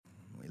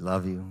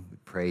love you, we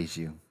praise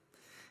you,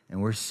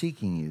 and we're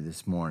seeking you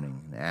this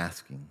morning and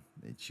asking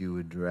that you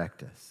would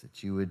direct us,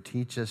 that you would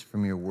teach us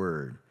from your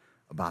word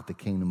about the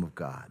kingdom of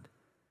God,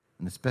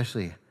 and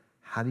especially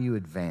how do you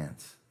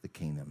advance the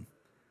kingdom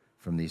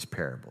from these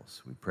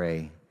parables. We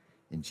pray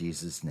in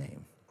Jesus'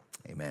 name,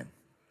 amen.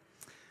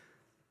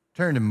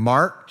 Turn to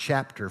Mark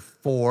chapter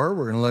 4.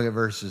 We're going to look at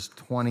verses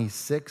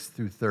 26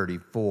 through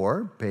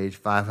 34, page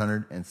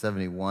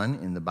 571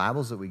 in the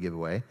Bibles that we give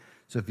away.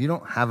 So if you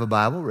don't have a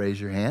Bible, raise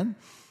your hand.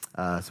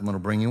 Someone will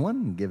bring you one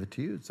and give it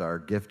to you. It's our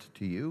gift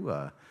to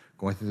you,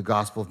 going through the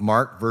Gospel of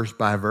Mark verse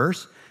by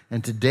verse.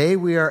 And today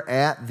we are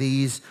at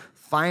these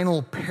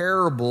final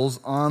parables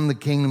on the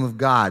kingdom of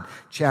God.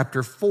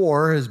 Chapter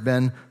 4 has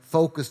been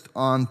focused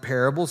on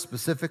parables,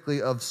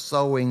 specifically of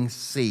sowing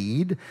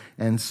seed.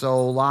 And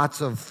so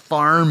lots of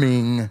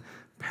farming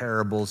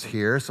parables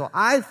here. So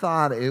I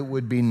thought it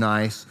would be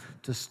nice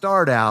to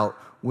start out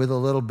with a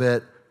little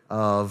bit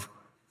of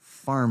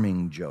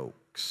farming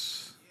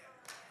jokes.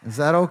 Is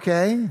that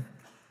okay?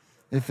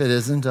 If it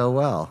isn't, oh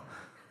well.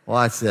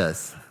 Watch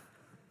this.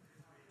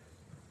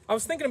 I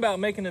was thinking about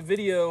making a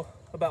video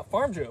about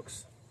farm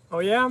jokes. Oh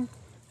yeah?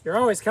 You're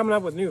always coming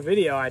up with new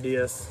video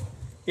ideas.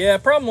 Yeah,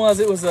 problem was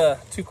it was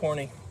too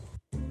corny.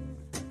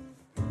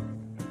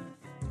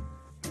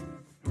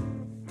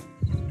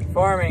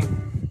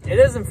 Farming. It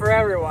isn't for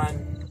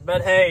everyone,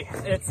 but hey,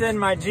 it's in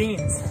my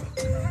genes.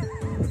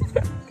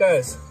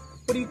 Guys,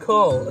 what do you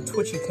call a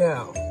twitchy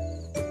cow?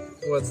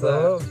 What's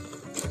that?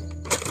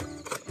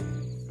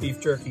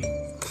 Beef jerky.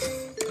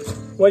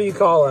 What do you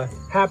call a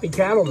happy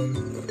cattleman?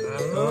 I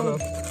don't know.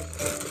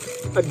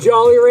 A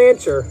jolly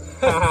rancher.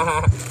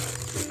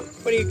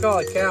 What do you call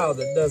a cow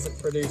that doesn't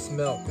produce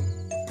milk?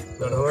 I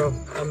don't know.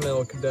 A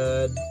milk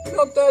dud.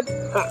 Milk dud.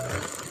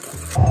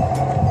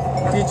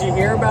 Did you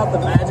hear about the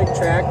magic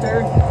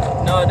tractor?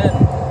 No, I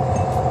didn't.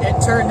 It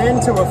turned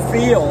into a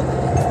field.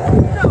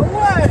 No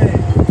way!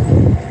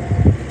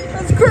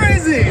 That's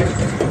crazy!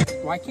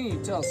 Why can't you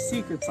tell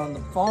secrets on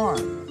the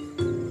farm?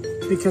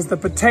 Because the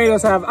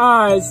potatoes have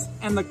eyes.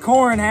 And the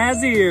corn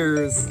has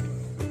ears.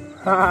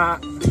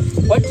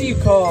 What do you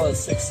call a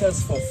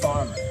successful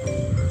farmer?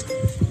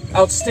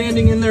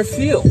 Outstanding in their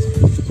field.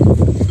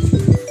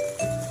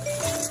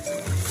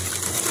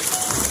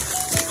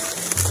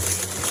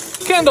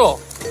 Kendall,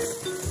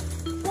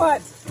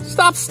 What?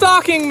 stop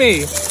stalking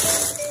me.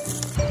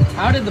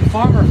 How did the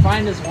farmer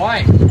find his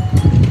wife?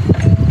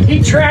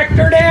 He tracked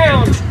her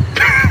down!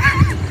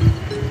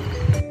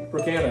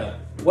 Brookanna,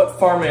 what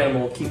farm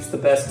animal keeps the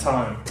best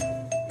time?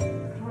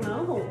 I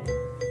don't know.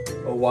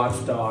 A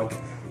watchdog.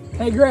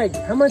 Hey Greg,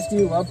 how much do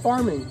you love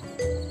farming?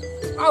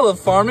 I love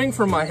farming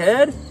from my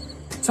head.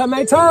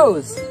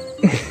 Tomatoes!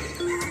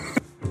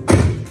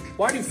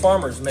 Why do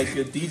farmers make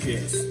good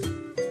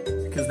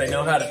DJs? Because they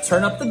know how to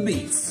turn up the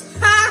beats.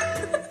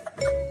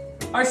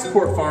 I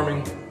support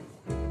farming.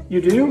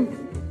 You do?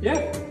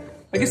 Yeah,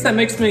 I guess that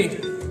makes me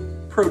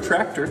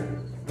pro-tractor.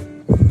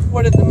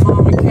 What did the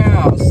mama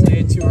cow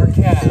say to her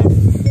calf?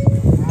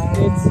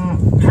 It's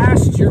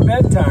past your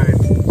bedtime.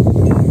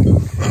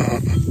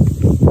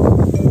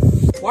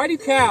 Why do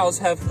cows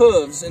have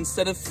hooves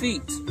instead of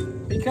feet?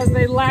 Because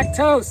they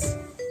lactose.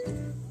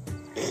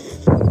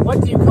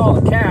 What do you call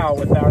a cow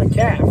without a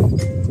calf?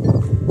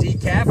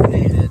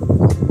 Decaffeinated.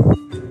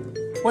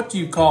 What do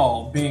you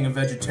call being a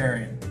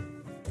vegetarian?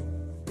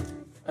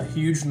 A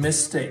huge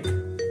mistake.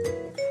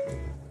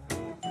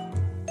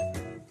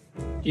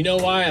 You know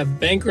why a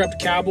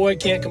bankrupt cowboy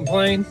can't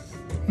complain?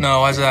 No,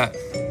 why's that?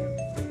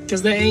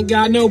 Because they ain't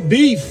got no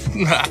beef.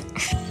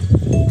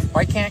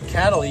 Why can't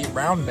cattle eat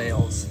round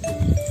bales?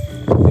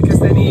 Because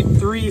they need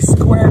 3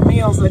 square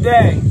meals a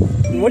day.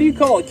 What do you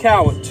call a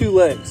cow with 2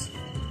 legs?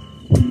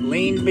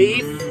 Lean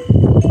beef?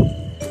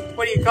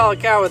 What do you call a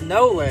cow with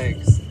no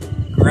legs?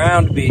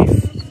 Ground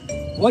beef.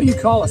 What do you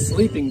call a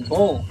sleeping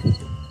bull?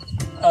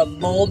 A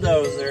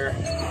bulldozer.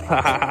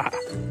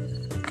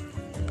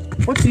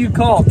 What do you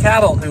call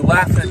cattle who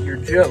laugh at your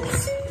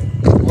jokes?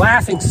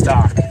 Laughing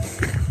stock.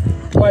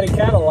 Why do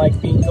cattle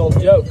like being told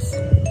jokes?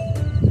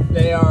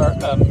 They are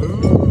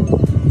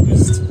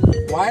amused.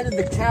 Why did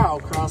the cow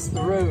cross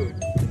the road?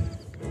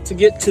 To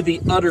get to the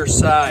other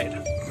side.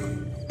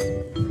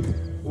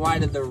 Why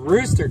did the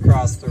rooster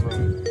cross the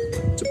road?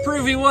 To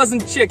prove he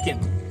wasn't chicken.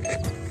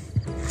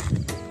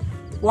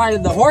 Why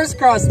did the horse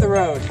cross the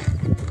road?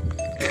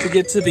 To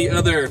get to the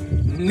other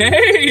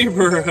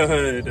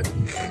neighborhood.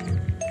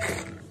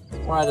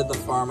 Why did the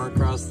farmer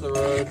cross the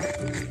road?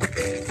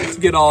 To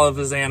get all of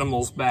his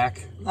animals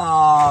back.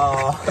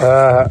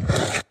 Oh.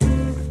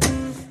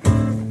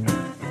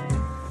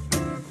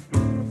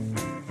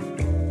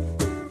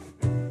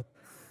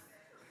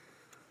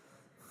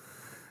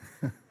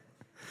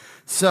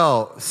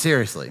 So,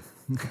 seriously,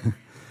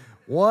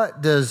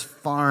 what does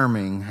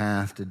farming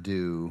have to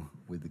do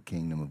with the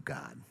kingdom of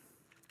God?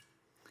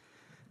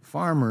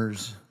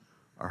 Farmers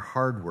are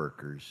hard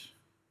workers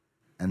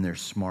and they're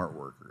smart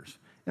workers.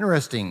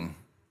 Interesting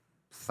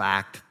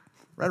fact,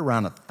 right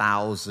around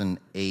 1000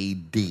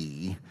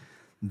 AD,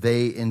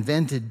 they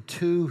invented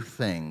 2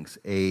 things,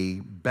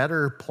 a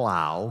better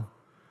plow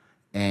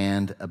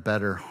and a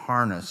better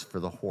harness for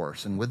the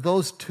horse. And with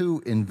those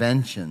two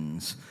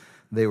inventions,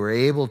 they were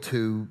able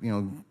to,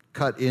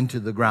 cut into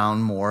the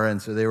ground more,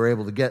 and so they were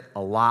able to get a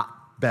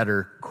lot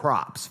better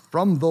crops.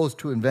 From those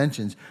two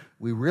inventions,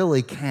 we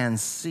really can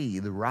see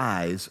the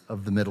rise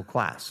of the middle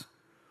class.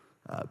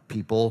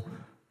 People,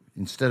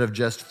 instead of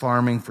just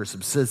farming for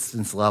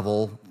subsistence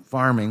level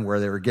farming where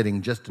they were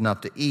getting just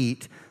enough to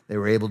eat, they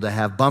were able to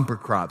have bumper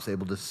crops,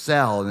 able to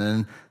sell,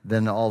 and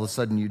then all of a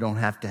sudden you don't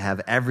have to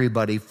have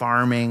everybody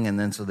farming, and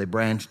then so they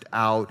branched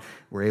out,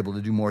 were able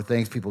to do more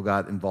things. People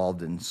got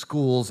involved in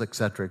schools, et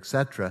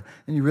cetera,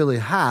 and you really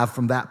have,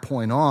 from that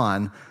point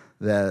on,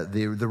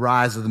 the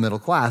rise of the middle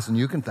class, and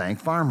you can thank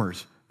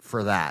farmers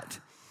for that.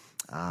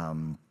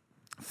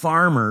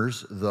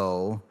 Farmers,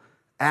 though,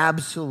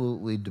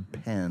 absolutely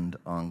depend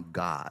on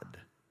God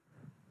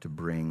to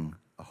bring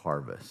a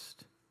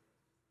harvest,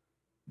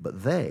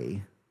 but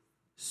they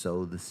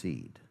sow the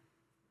seed.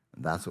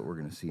 And that's what we're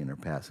going to see in our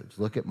passage.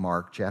 Look at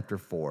Mark chapter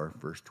 4,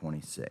 verse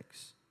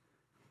 26.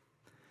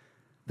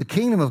 The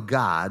kingdom of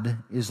God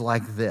is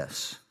like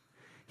this.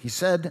 He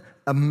said,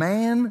 a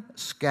man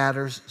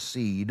scatters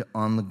seed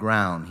on the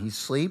ground. He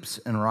sleeps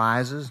and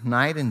rises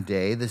night and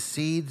day. The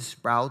seed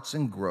sprouts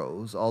and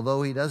grows,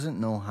 although he doesn't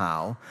know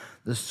how.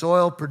 The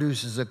soil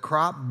produces a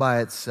crop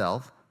by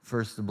itself,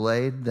 first the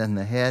blade, then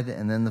the head,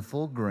 and then the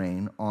full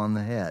grain on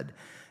the head.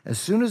 As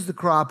soon as the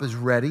crop is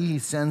ready, he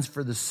sends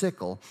for the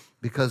sickle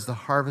because the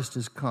harvest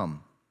has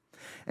come.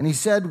 And he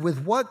said,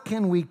 with what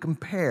can we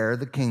compare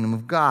the kingdom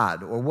of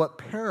God? Or what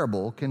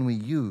parable can we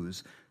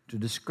use to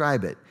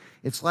describe it?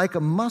 It's like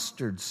a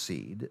mustard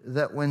seed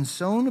that when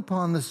sown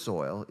upon the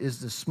soil is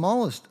the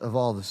smallest of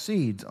all the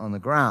seeds on the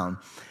ground.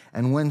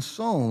 And when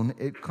sown,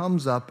 it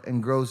comes up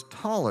and grows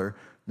taller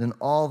than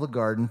all the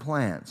garden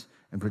plants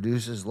and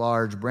produces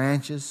large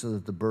branches so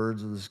that the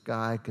birds of the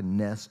sky can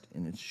nest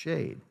in its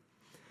shade.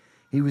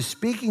 He was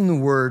speaking the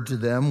word to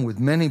them with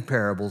many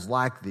parables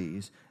like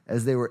these,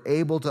 as they were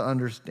able to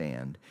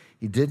understand.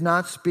 He did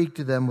not speak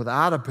to them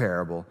without a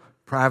parable.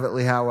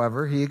 Privately,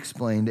 however, he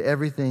explained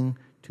everything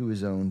to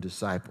his own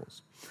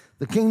disciples.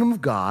 The kingdom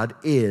of God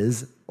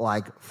is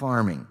like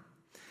farming.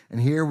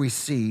 And here we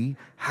see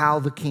how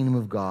the kingdom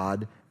of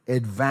God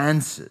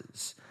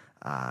advances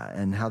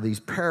and how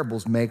these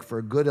parables make for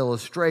a good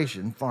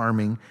illustration,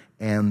 farming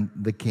and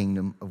the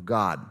kingdom of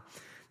God.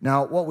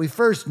 Now, what we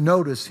first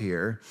notice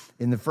here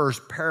in the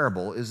first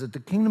parable is that the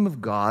kingdom of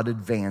God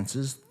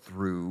advances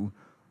through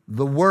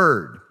the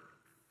word.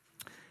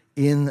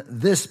 In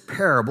this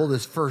parable,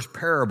 this first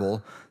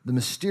parable, the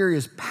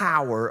mysterious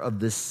power of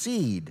the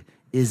seed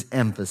is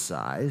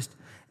emphasized,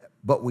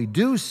 but we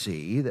do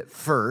see that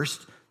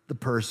first the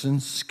person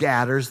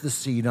scatters the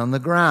seed on the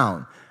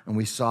ground. And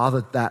we saw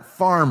that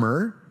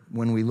farmer,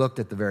 when we looked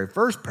at the very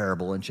first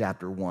parable in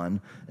chapter 1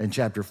 and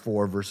chapter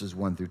 4, verses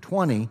 1 through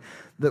 20,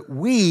 that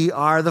we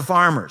are the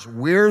farmers.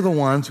 We're the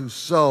ones who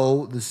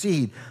sow the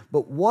seed.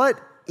 But what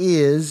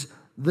is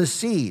the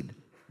seed?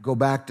 Go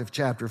back to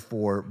chapter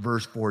 4,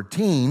 verse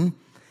 14,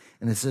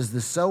 and it says, the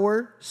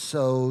sower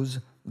sows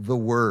the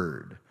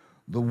word.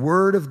 The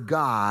word of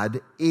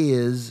God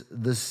is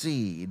the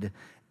seed,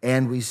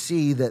 and we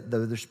see that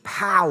there's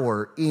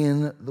power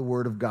in the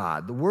word of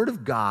God. The word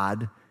of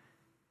God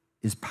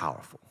is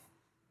powerful.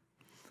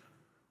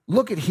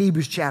 Look at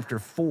Hebrews chapter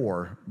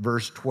 4,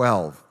 verse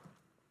 12.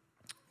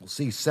 We'll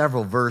see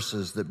several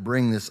verses that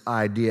bring this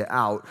idea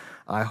out.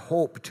 I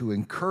hope to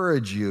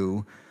encourage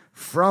you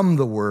from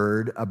the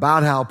Word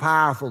about how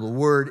powerful the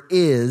Word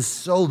is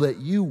so that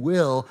you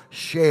will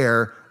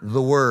share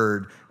the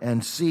Word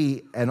and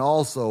see and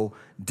also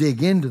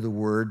dig into the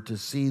Word to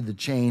see the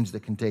change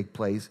that can take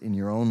place in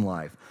your own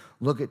life.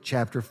 Look at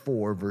chapter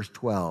 4, verse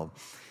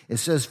 12. It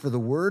says, for the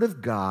word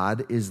of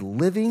God is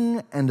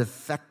living and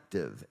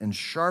effective and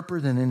sharper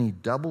than any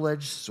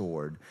double-edged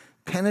sword,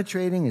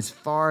 penetrating as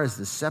far as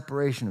the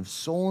separation of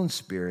soul and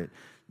spirit,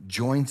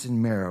 joints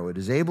and marrow. It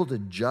is able to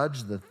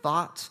judge the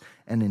thoughts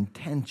and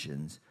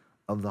intentions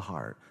of the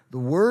heart. The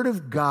word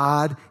of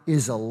God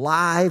is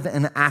alive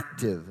and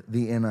active,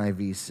 the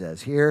NIV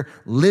says. Here,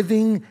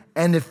 living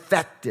and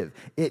effective.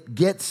 It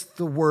gets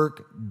the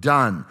work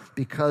done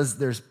because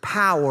there's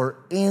power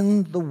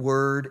in the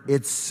word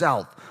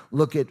itself.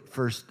 Look at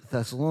 1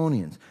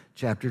 Thessalonians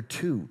chapter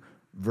 2,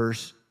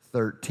 verse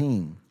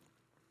 13.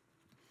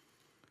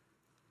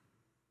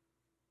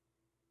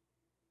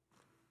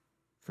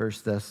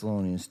 First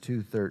Thessalonians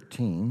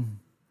 2:13,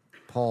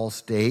 Paul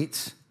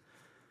states,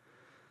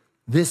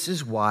 this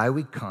is why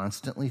we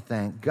constantly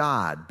thank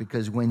God,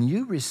 because when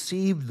you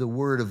received the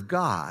word of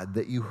God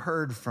that you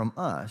heard from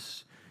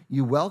us,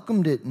 you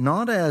welcomed it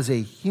not as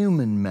a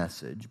human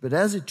message, but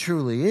as it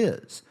truly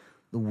is,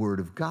 the word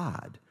of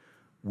God,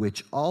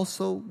 which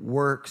also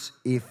works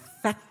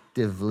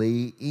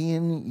effectively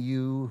in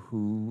you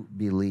who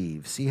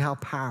believe. See how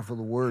powerful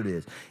the word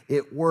is.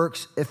 It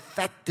works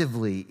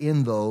effectively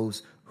in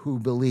those who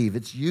believe.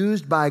 It's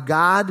used by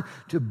God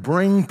to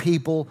bring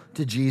people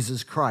to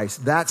Jesus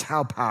Christ. That's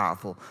how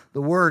powerful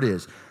the word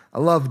is. I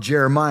love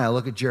Jeremiah.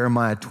 Look at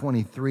Jeremiah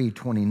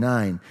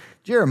 23:29.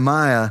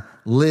 Jeremiah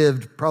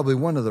lived probably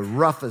one of the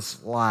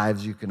roughest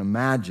lives you can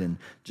imagine,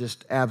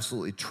 just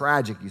absolutely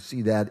tragic. You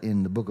see that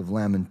in the book of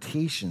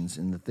Lamentations,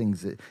 in the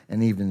things that,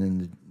 and even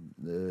in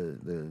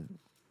the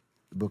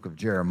book of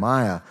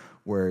Jeremiah,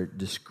 where it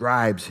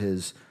describes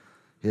his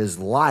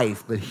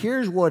life. But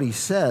here's what he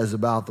says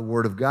about the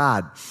Word of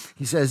God.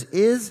 He says,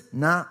 "Is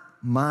not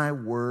my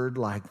word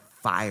like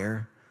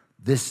fire?"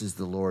 This is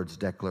the Lord's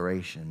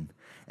declaration.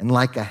 "And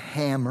like a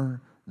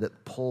hammer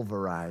that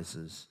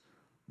pulverizes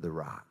the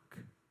rock."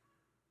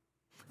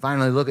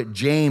 Finally, look at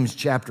James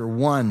chapter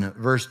 1,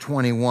 verse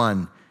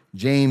 21.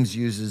 James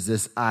uses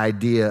this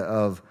idea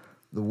of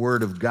the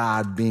Word of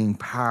God being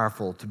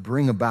powerful to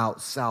bring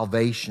about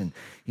salvation.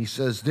 He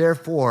says,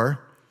 "Therefore,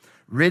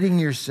 ridding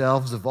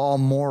yourselves of all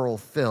moral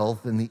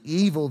filth and the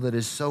evil that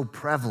is so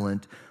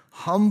prevalent,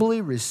 humbly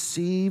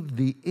receive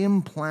the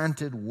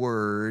implanted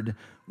word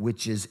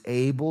which is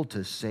able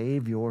to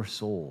save your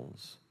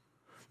souls."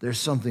 There's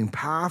something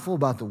powerful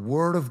about the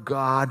Word of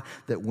God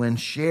that when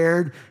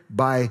shared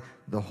by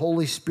the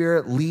Holy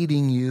Spirit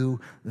leading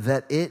you,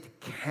 that it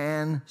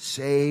can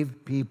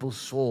save people's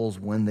souls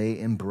when they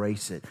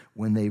embrace it,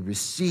 when they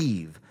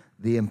receive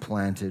the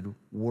implanted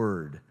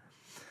Word.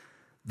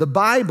 The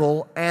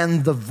Bible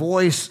and the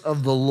voice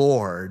of the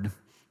Lord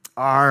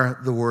are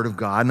the Word of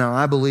God. Now,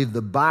 I believe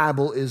the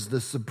Bible is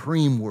the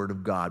supreme Word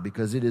of God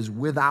because it is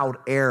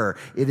without error.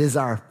 It is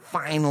our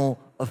final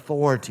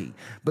authority.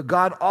 But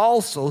God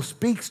also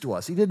speaks to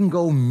us. He didn't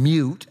go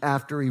mute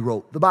after He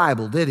wrote the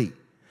Bible, did He?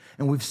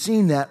 And we've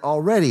seen that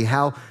already,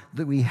 how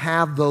that we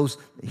have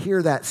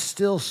hear that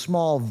still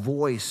small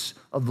voice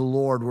of the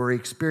Lord where we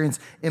experience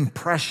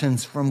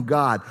impressions from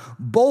God.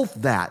 Both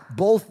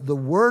the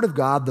Word of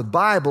God, the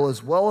Bible,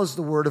 as well as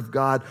the Word of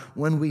God,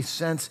 when we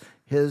sense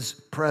His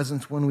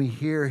presence, when we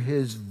hear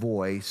His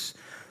voice,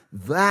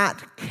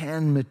 that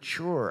can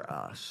mature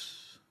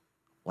us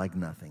like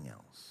nothing else.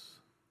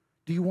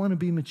 Do you want to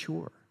be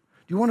mature?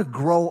 Do you want to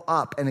grow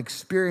up and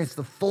experience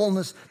the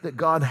fullness that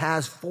God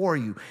has for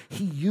you?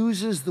 He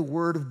uses the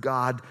Word of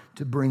God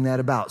to bring that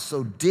about.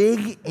 So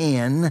dig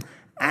in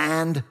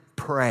and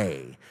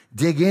pray.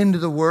 Dig into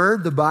the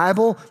Word, the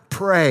Bible,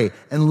 pray,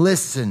 and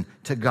listen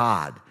to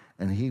God,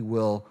 and He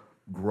will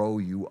grow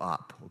you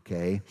up,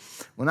 okay?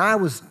 When I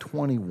was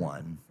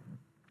 21,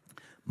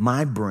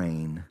 my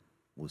brain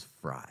was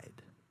fried.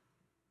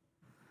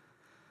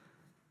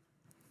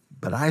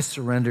 But I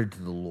surrendered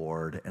to the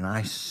Lord, and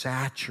I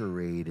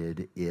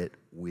saturated it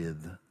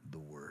with the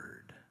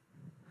Word.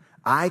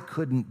 I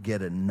couldn't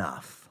get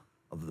enough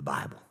of the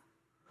Bible.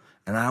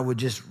 And I would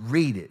just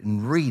read it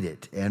and read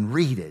it and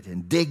read it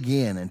and dig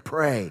in and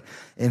pray.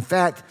 In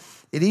fact,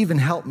 it even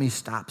helped me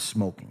stop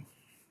smoking.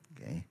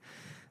 Okay,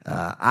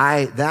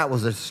 that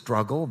was a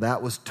struggle.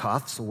 That was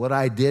tough. So what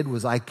I did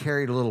was I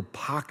carried a little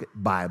pocket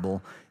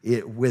Bible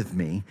with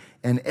me,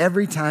 and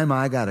every time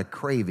I got a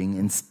craving,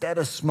 instead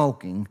of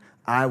smoking,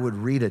 I would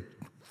read a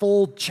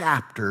full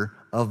chapter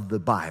of the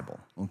Bible,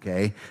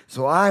 okay?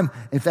 So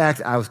in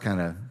fact, I was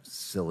kind of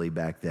silly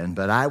back then,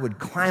 but I would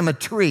climb a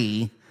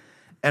tree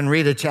and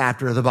read a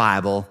chapter of the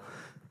Bible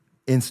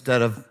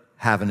instead of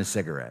having a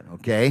cigarette,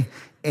 okay?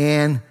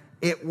 And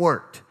it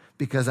worked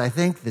because I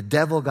think the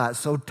devil got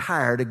so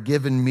tired of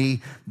giving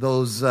me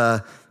those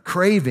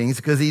cravings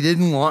because he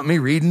didn't want me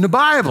reading the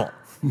Bible.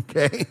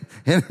 Okay,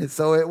 and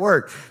so it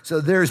worked.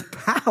 So there's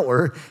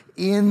power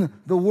in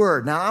the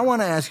Word. Now, I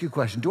want to ask you a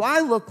question. Do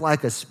I look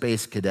like a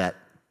space cadet?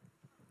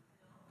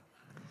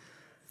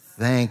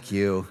 Thank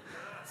you.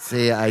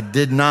 See, I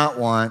did not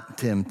want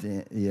Tim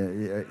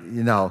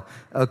to,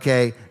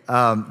 okay.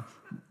 And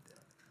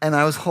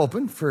I was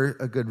hoping for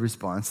a good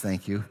response.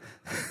 Thank you.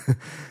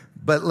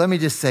 But let me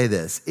just say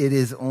this. It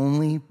is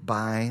only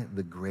by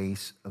the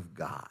grace of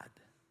God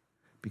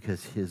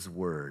because His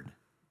Word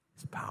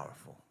is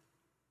powerful.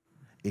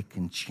 It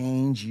can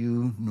change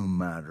you no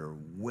matter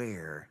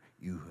where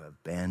you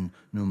have been,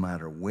 no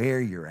matter where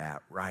you're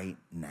at right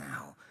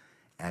now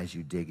as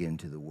you dig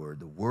into the Word.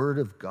 The Word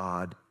of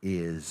God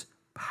is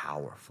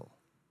powerful.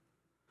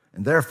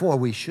 And therefore,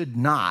 we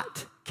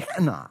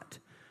cannot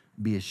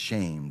be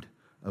ashamed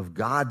of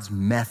God's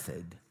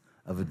method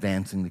of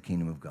advancing the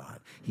kingdom of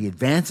God. He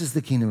advances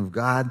the kingdom of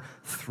God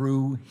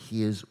through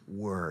His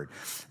Word.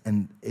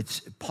 And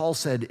Paul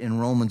said in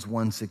Romans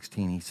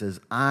 1:16, he says,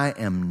 "I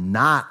am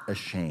not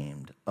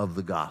ashamed of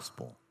the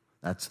gospel."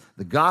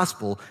 The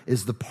gospel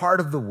is the part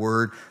of the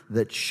Word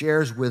that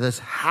shares with us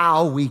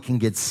how we can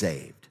get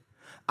saved.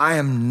 I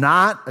am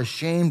not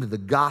ashamed of the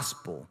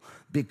gospel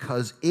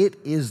because it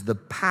is the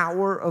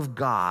power of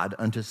God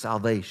unto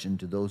salvation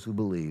to those who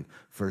believe,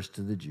 first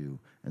to the Jew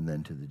and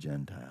then to the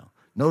Gentile.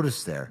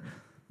 Notice there,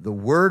 the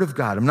Word of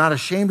God. I'm not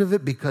ashamed of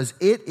it because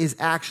it is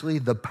actually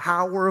the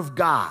power of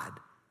God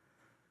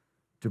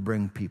to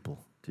bring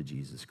people to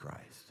Jesus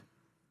Christ.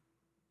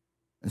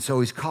 And so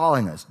He's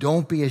calling us.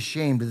 Don't be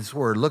ashamed of this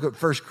Word. Look at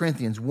 1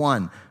 Corinthians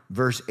 1,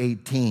 verse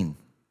 18.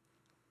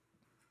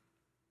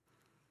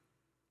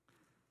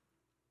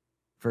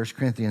 1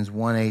 Corinthians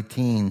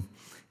 1:18,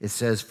 it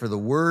says, for the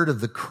word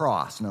of the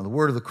cross. Now, the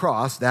word of the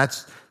cross,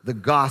 that's the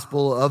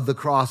gospel of the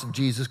cross of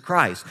Jesus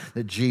Christ,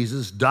 that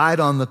Jesus died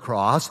on the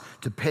cross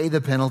to pay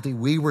the penalty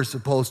we were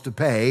supposed to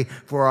pay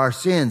for our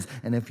sins.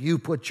 And if you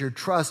put your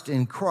trust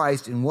in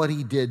Christ, in what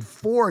he did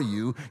for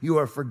you, you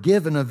are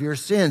forgiven of your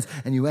sins,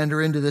 and you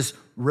enter into this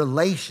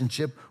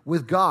relationship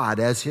with God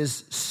as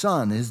his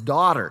son, his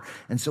daughter.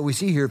 And so we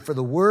see here, for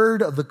the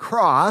word of the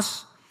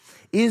cross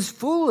is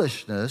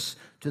foolishness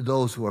to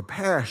those who are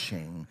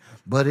perishing,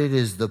 but it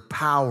is the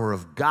power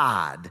of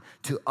God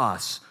to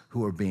us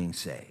who are being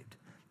saved.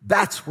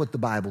 That's what the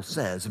Bible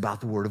says about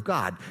the Word of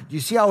God. Do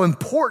you see how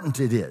important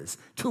it is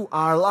to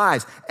our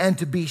lives and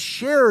to be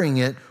sharing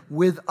it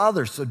with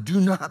others? So do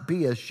not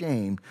be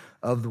ashamed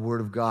of the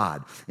Word of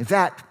God. In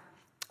fact,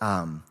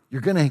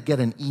 you're going to get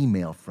an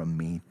email from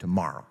me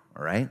tomorrow,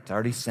 all right? It's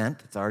already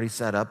sent. It's already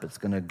set up. It's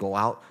going to go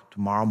out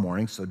tomorrow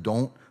morning, so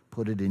don't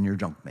put it in your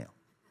junk mail.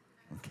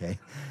 Okay?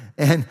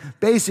 And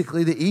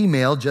basically, the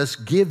email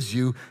just gives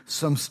you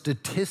some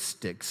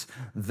statistics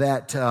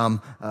that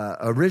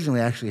originally,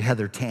 actually,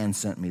 Heather Tan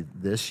sent me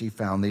this. She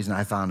found these, and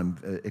I found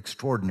them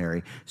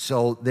extraordinary.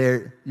 So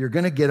you're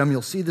going to get them.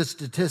 You'll see the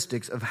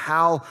statistics of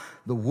how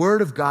the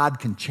Word of God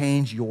can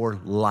change your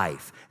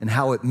life and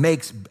how it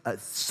makes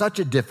such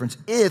a difference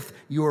if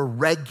you're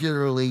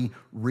regularly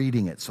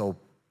reading it. So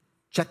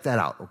check that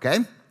out, okay?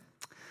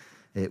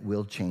 It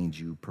will change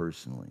you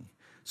personally.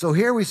 So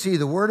here we see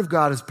the Word of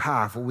God is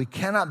powerful. We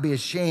cannot be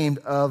ashamed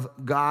of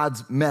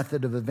God's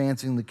method of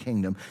advancing the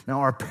kingdom.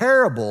 Now, our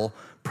parable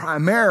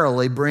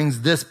primarily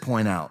brings this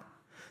point out.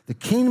 The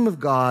kingdom of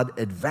God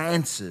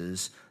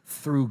advances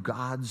through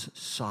God's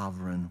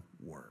sovereign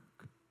work.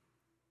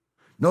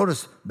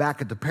 Notice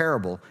back at the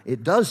parable,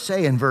 it does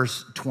say in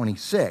verse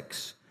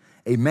 26,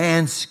 a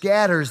man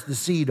scatters the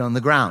seed on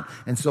the ground.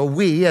 And so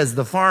we, as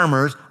the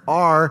farmers,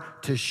 are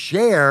to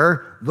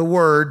share the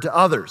word to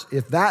others.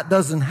 If that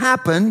doesn't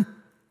happen,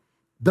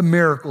 the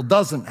miracle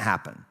doesn't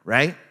happen,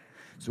 right?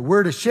 So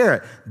we're to share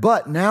it.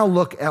 But now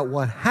look at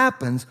what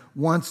happens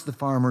once the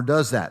farmer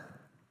does that.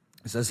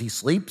 It says he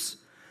sleeps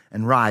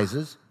and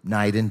rises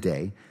night and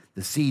day.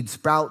 The seed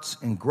sprouts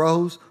and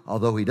grows,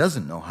 although he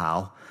doesn't know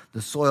how.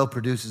 The soil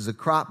produces a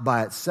crop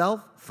by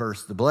itself,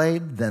 first the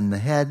blade, then the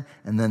head,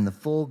 and then the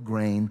full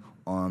grain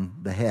on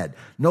the head.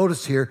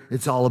 Notice here,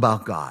 it's all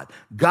about God.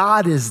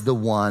 God is the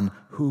one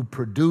who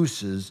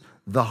produces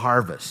the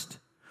harvest.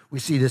 We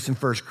see this in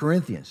 1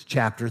 Corinthians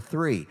chapter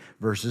 3,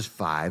 verses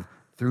 5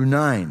 through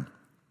 9.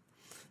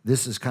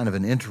 This is kind of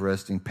an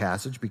interesting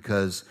passage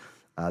because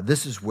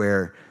this is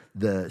where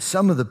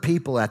some of the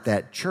people at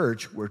that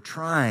church were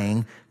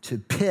trying to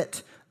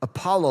pit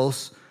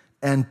Apollos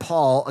and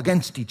Paul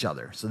against each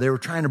other. So they were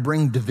trying to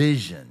bring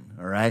division,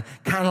 all right?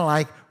 Kind of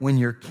like when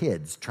your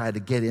kids try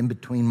to get in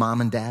between mom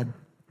and dad.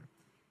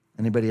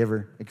 Anybody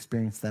ever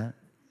experienced that?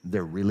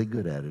 They're really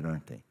good at it,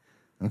 aren't they?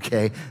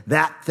 Okay,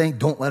 that thing,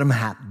 don't let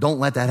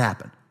that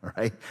happen, all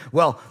right?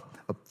 Well,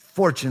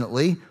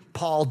 fortunately,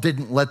 Paul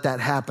didn't let that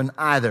happen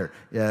either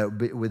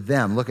with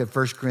them. Look at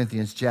 1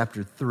 Corinthians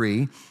chapter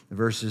 3,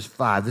 verses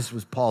 5. This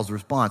was Paul's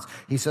response.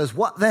 He says,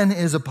 what then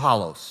is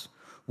Apollos?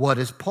 What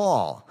is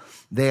Paul?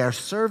 They are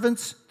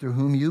servants through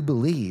whom you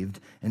believed,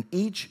 and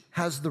each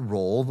has the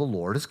role the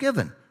Lord has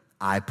given.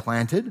 I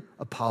planted,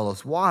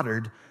 Apollos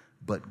watered,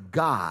 but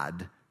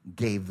God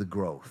gave the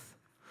growth.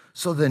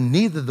 So then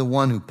neither the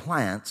one who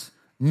plants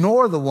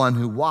nor the one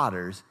who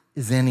waters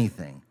is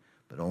anything,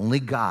 but only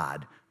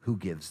God who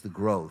gives the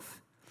growth.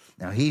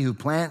 Now he who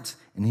plants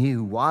and he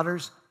who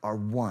waters are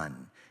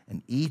one,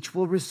 and each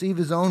will receive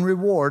his own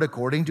reward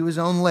according to his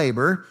own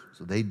labor.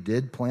 So they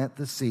did plant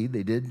the seed,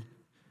 they did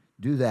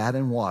do that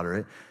and water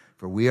it.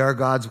 For we are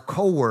God's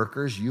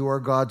co-workers, you are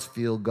God's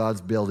field,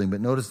 God's building.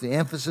 But notice the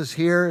emphasis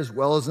here, as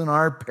well as in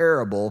our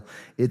parable,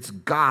 it's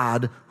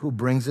God who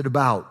brings it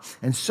about.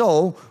 And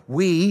so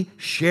we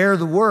share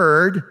the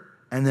word,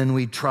 and then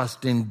we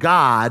trust in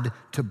God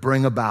to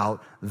bring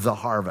about the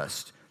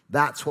harvest.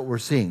 That's what we're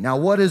seeing. Now,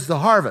 what is the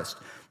harvest?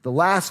 The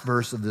last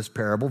verse of this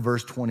parable,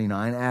 verse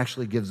 29,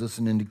 actually gives us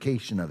an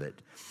indication of it.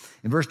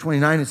 In verse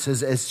 29, it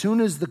says, as soon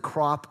as the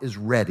crop is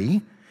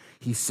ready,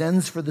 he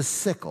sends for the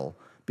sickle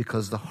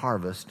because the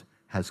harvest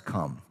has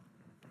come.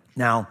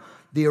 Now,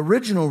 the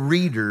original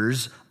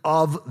readers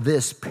of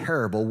this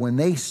parable, when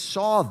they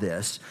saw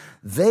this,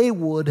 they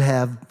would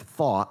have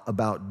thought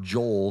about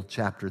Joel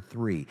chapter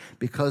 3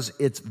 because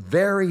it's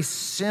very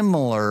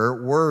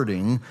similar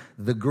wording,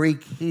 the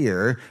Greek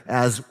here,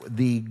 as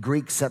the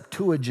Greek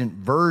Septuagint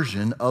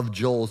version of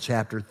Joel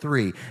chapter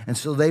 3. And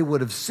so they would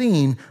have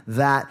seen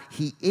that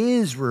he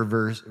is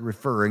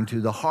referring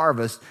to the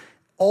harvest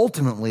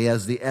ultimately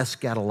as the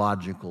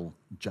eschatological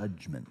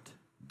judgment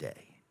day.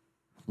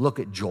 Look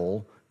at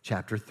Joel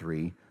chapter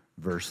 3,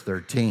 verse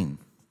 13,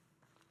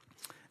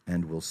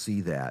 and we'll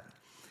see that.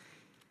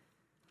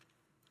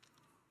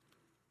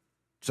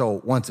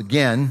 So once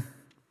again,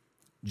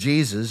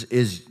 Jesus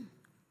is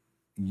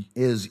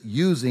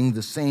using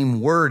the same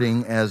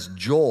wording as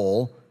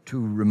Joel to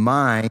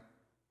remind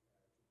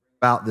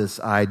about this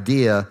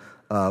idea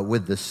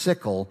with the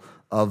sickle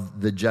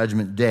of the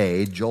judgment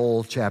day,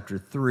 Joel chapter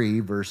 3,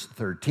 verse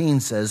 13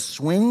 says,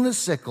 "Swing the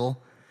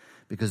sickle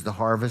because the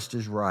harvest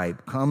is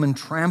ripe. Come and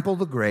trample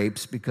the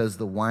grapes because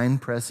the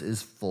winepress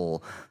is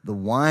full. The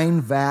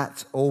wine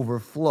vats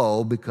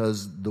overflow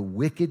because the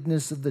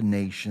wickedness of the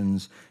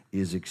nations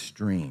is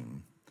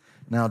extreme."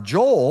 Now,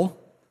 Joel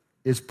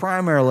is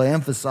primarily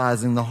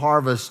emphasizing the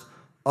harvest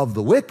of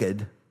the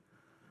wicked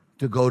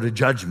to go to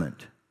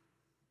judgment,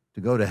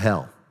 to go to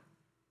hell.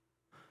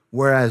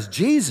 Whereas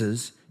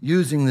Jesus,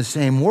 using the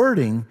same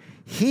wording,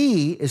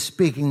 he is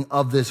speaking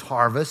of this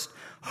harvest,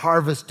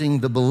 harvesting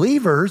the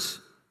believers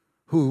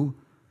who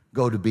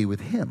go to be with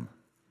him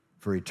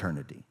for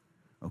eternity.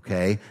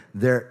 Okay?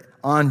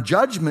 On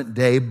Judgment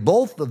Day,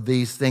 both of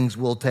these things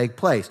will take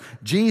place.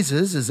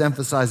 Jesus is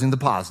emphasizing the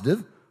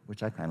positive,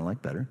 which I kind of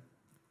like better.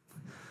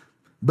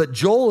 But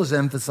Joel is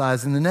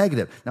emphasizing the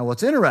negative. Now,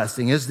 what's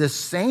interesting is this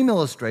same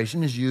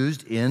illustration is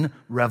used in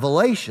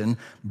Revelation,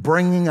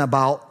 bringing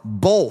about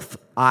both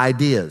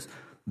ideas.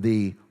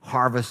 The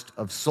harvest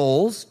of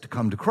souls to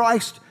come to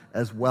Christ,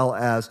 as well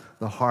as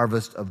the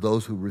harvest of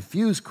those who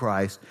refuse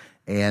Christ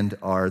and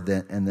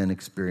then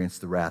experience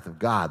the wrath of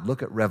God.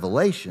 Look at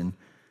Revelation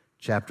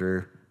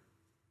chapter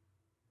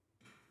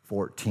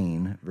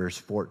 14, verse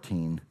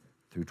 14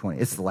 through 20.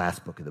 It's the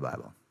last book of the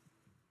Bible.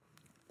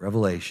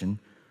 Revelation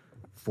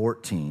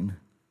 14,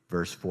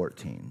 verse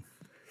 14.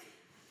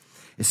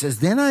 It says,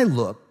 "Then I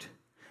looked,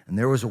 and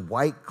there was a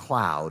white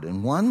cloud,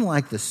 and one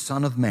like the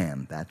Son of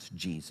Man," that's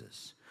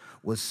Jesus,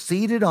 "was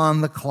seated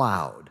on the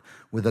cloud,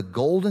 with a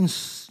golden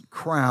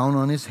crown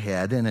on his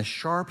head and a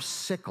sharp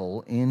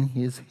sickle in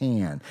his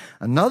hand.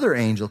 Another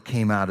angel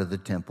came out of the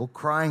temple,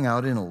 crying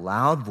out in a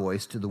loud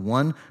voice to the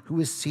one who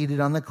is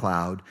seated on the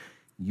cloud,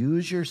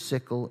 'Use your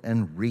sickle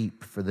and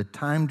reap, for the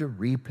time to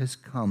reap has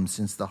come,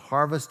 since the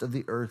harvest of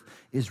the earth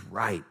is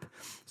ripe.'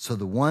 So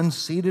the one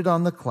seated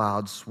on the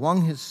cloud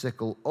swung his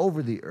sickle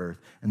over the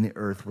earth, and the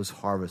earth was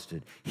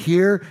harvested."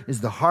 Here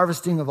is the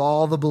harvesting of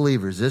all the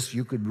believers. This,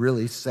 you could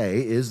really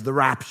say, is the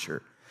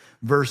rapture.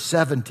 Verse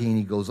 17,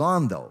 he goes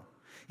on, though.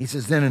 He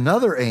says, "Then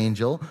another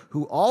angel,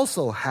 who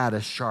also had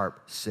a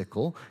sharp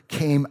sickle,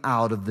 came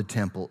out of the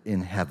temple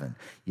in heaven.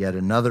 Yet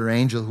another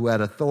angel who had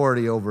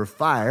authority over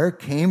fire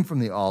came from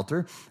the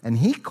altar, and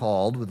he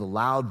called with a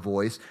loud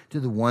voice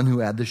to the one who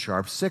had the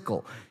sharp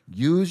sickle,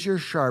 'Use your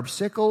sharp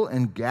sickle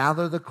and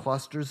gather the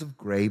clusters of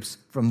grapes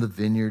from the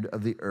vineyard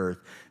of the earth,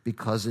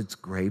 because its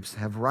grapes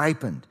have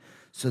ripened.'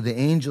 So the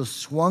angel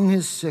swung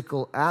his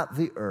sickle at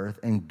the earth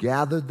and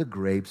gathered the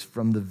grapes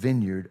from the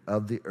vineyard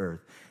of the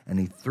earth, and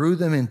he threw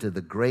them into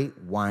the great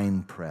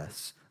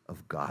winepress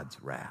of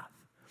God's wrath."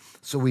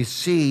 So we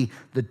see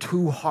the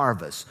two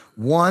harvests,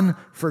 one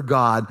for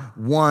God,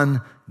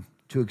 one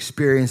to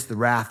experience the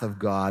wrath of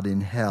God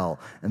in hell.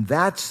 And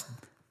that's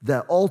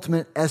the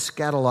ultimate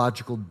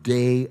eschatological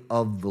day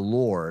of the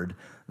Lord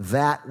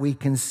that we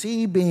can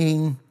see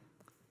being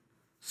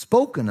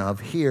spoken of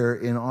here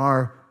in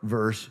our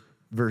verse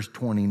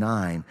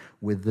 29,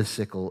 with the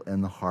sickle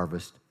and the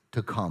harvest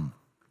to come.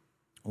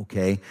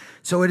 Okay?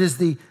 So it is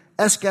the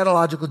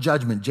eschatological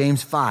judgment,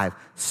 James 5,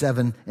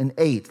 7, and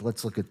 8.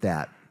 Let's look at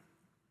that.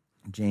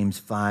 James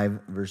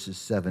 5, verses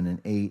 7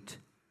 and 8.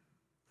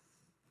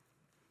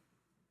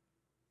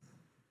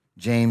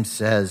 James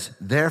says,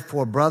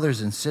 "Therefore, brothers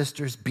and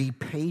sisters, be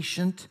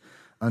patient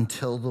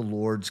until the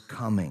Lord's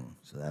coming."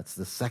 So that's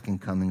the second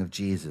coming of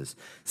Jesus.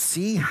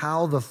 "See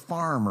how the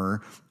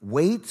farmer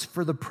waits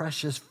for the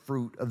precious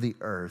fruit of the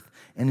earth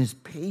and is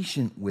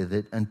patient with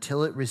it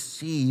until it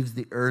receives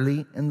the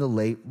early and the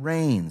late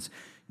rains.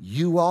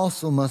 You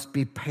also must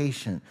be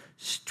patient.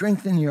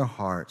 Strengthen your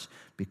hearts,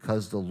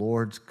 because the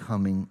Lord's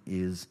coming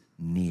is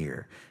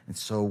near." And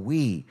so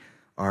we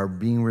are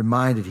being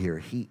reminded here,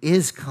 he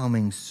is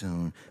coming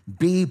soon.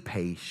 Be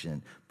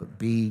patient, but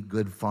be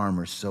good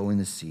farmers, sowing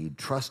the seed,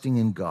 trusting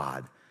in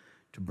God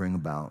to bring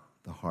about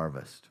the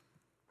harvest.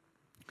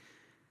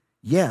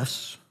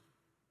 Yes,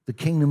 the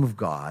kingdom of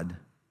God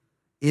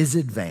is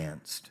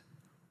advanced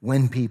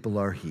when people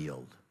are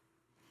healed,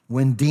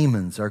 when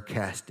demons are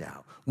cast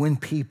out, when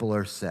people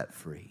are set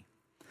free.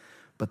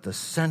 But the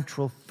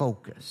central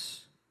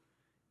focus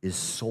is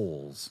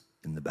souls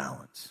in the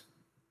balance.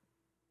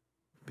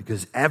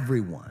 Because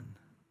everyone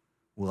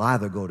will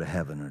either go to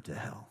heaven or to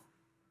hell.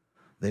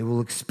 They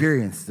will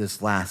experience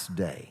this last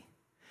day.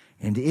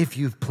 And if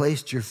you've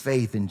placed your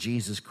faith in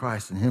Jesus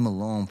Christ and him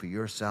alone for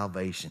your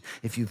salvation,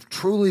 if you've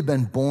truly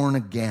been born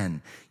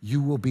again,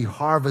 you will be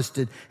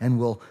harvested and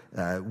will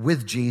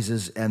with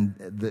Jesus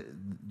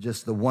and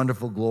just the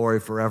wonderful glory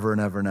forever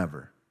and ever and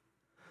ever.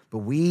 But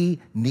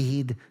we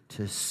need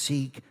to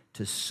seek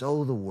to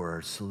sow the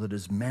word so that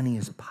as many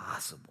as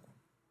possible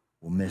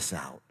will miss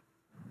out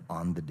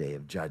on the day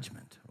of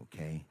judgment,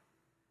 okay?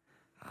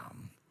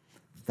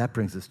 That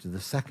brings us to the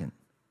second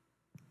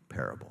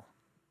parable.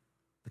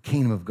 The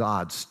kingdom of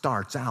God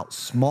starts out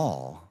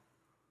small,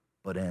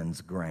 but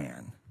ends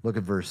grand. Look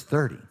at verse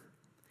 30.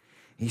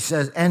 He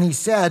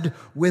said,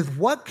 with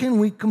what can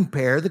we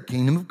compare the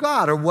kingdom of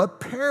God? Or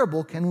what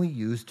parable can we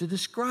use to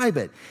describe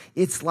it?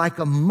 It's like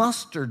a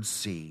mustard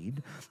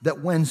seed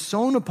that when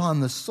sown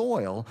upon the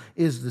soil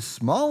is the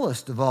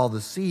smallest of all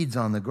the seeds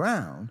on the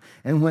ground.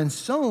 And when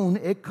sown,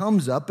 it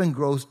comes up and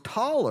grows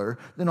taller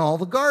than all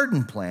the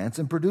garden plants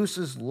and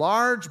produces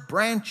large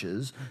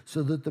branches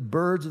so that the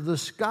birds of the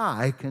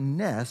sky can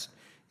nest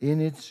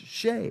in its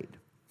shade.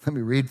 Let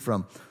me read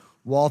from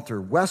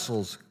Walter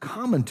Wessel's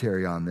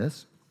commentary on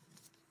this.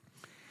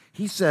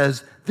 He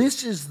says,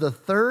 this is the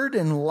third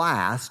and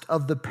last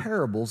of the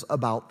parables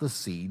about the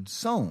seed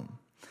sown.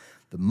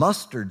 The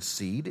mustard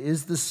seed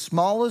is the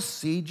smallest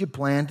seed you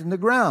plant in the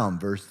ground,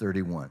 verse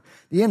 31.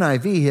 The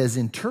NIV has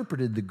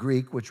interpreted the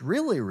Greek, which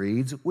really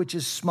reads, which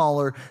is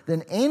smaller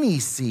than any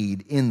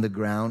seed in the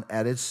ground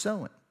at its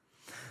sowing.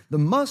 The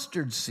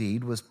mustard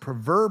seed was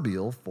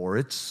proverbial for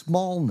its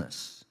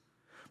smallness,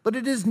 but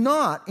it is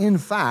not, in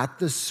fact,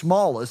 the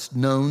smallest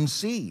known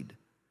seed.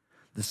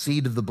 The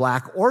seed of the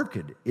black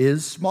orchid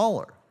is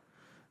smaller.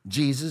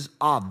 Jesus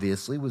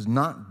obviously was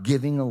not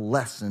giving a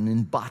lesson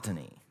in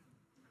botany.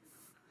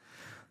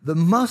 The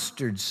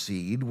mustard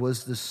seed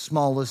was the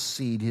smallest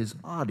seed his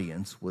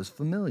audience was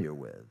familiar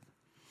with.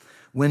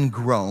 When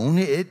grown,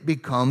 it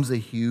becomes a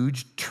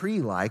huge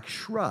tree-like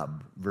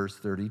shrub, verse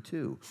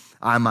 32.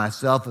 I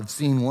myself have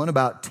seen one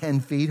about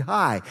 10 feet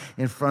high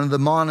in front of the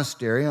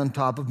monastery on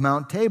top of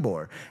Mount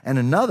Tabor, and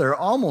another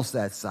almost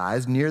that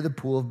size near the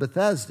pool of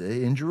Bethesda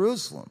in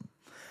Jerusalem.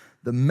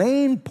 The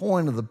main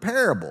point of the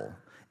parable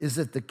is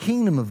that the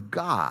kingdom of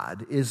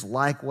God is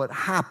like what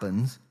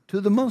happens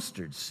to the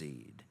mustard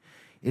seed.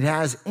 It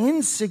has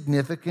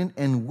insignificant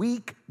and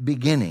weak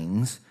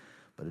beginnings,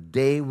 but a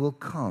day will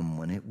come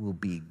when it will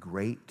be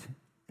great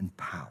and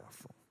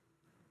powerful.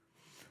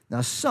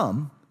 Now,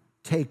 some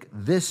take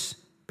this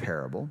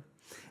parable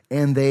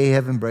and they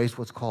have embraced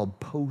what's called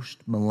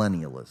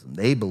post-millennialism.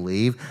 They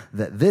believe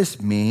that this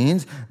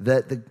means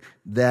that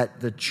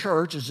the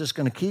church is just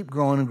going to keep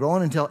growing and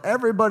growing until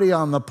everybody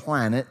on the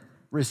planet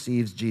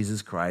receives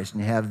Jesus Christ,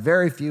 and you have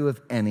very few,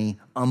 if any,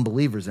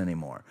 unbelievers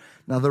anymore.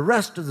 Now, the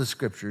rest of the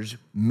scriptures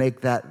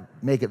make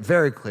it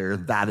very clear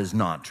that is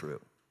not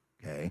true.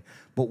 Okay?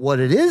 But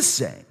what it is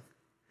saying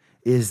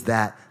is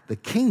that the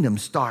kingdom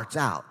starts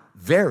out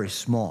very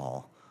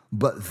small,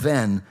 but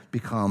then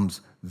becomes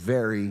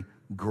very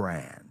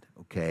grand.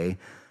 Okay?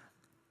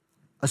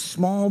 A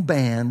small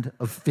band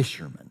of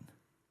fishermen.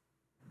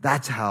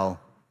 That's how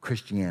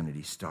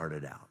Christianity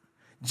started out.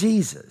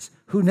 Jesus,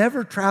 who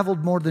never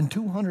traveled more than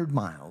 200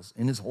 miles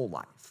in his whole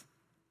life,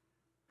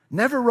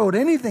 never wrote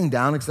anything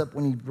down except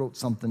when he wrote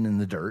something in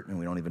the dirt, and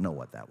we don't even know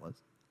what that was.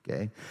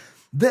 Okay?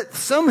 That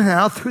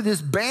somehow, through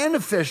this band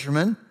of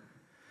fishermen,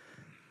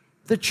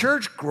 the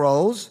church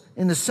grows.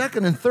 In the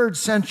 2nd and 3rd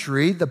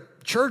century, the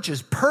church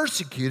is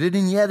persecuted,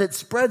 and yet it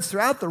spreads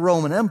throughout the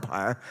Roman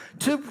Empire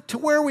to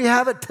where we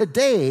have it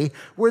today,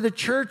 where the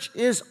church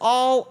is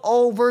all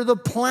over the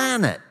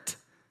planet.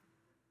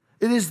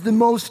 It is the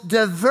most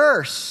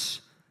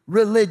diverse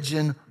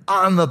religion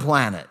on the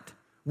planet,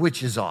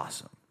 which is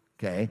awesome.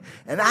 Okay?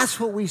 And that's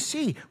what we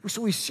see.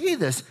 So we see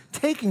this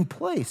taking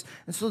place.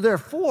 And so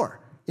therefore,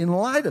 in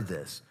light of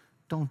this,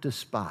 don't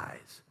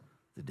despise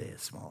the day of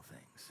small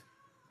things.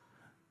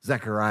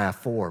 Zechariah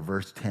 4,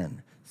 verse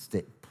 10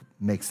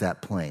 makes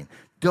that plain.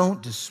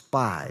 Don't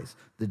despise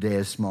the day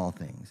of small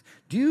things.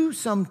 Do you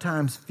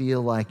sometimes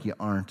feel like you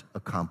aren't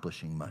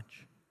accomplishing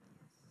much?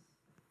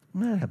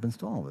 Well, that happens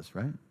to all of us,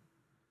 right?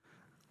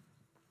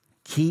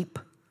 Keep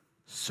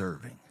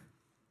serving.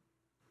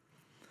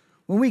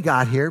 When we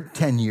got here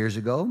 10 years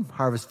ago,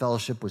 Harvest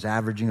Fellowship was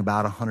averaging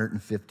about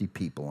 150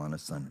 people on a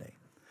Sunday.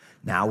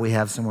 Now we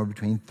have somewhere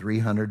between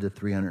 300 to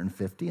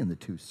 350 in the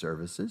two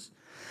services.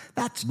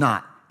 That's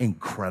not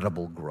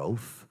incredible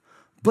growth,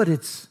 but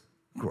it's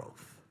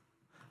growth.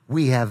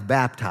 We have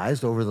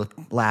baptized over the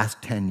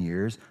last 10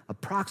 years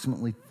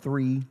approximately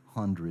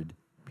 300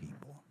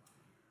 people.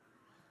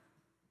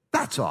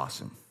 That's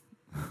awesome,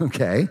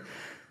 okay?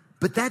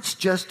 But that's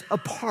just a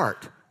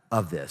part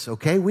of this,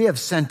 okay? We have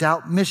sent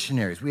out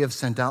missionaries. We have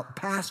sent out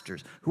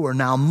pastors who are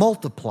now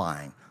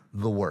multiplying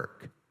the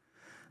work.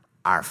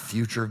 Our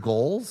future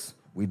goals,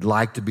 we'd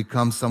like to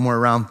become somewhere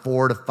around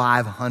 400 to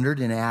 500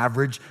 in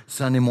average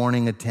Sunday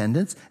morning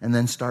attendance and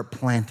then start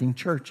planting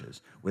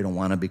churches. We don't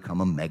want to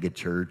become a mega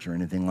church or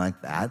anything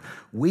like that.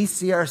 We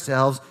see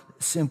ourselves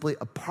simply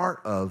a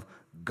part of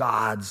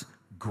God's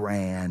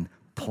grand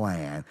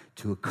plan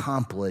to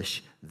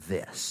accomplish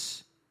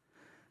this.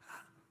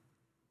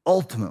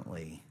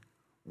 Ultimately,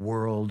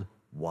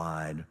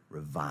 worldwide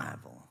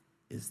revival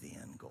is the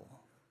end goal.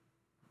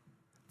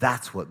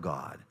 That's what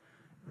God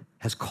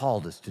has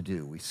called us to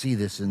do. We see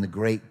this in the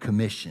Great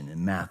Commission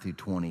in Matthew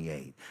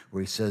 28,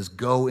 where he says,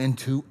 go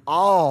into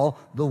all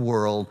the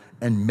world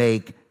and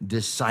make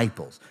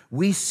disciples.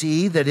 We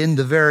see that in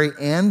the very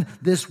end,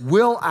 this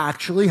will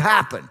actually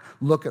happen.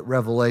 Look at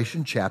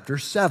Revelation chapter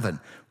 7.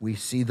 We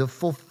see the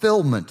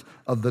fulfillment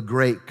of the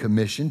Great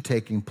Commission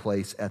taking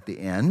place at the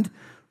end.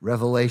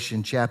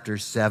 Revelation chapter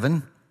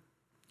 7,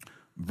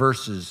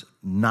 verses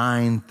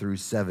 9 through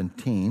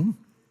 17.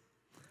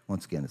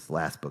 Once again, it's the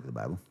last book of the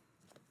Bible.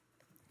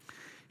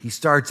 He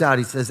starts out,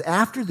 he says,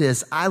 "After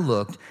this I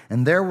looked,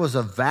 and there was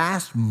a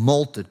vast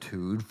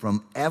multitude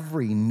from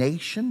every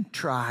nation,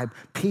 tribe,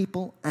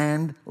 people,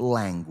 and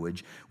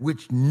language,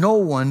 which no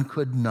one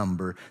could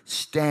number,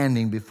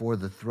 standing before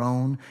the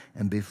throne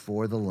and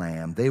before the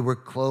Lamb. They were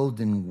clothed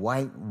in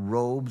white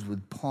robes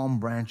with palm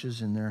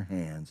branches in their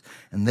hands.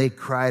 And they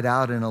cried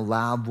out in a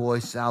loud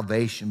voice,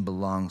 'Salvation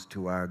belongs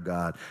to our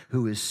God,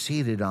 who is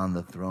seated on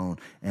the throne,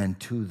 and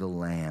to the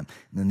Lamb.'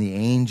 And then the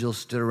angels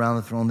stood around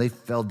the throne. They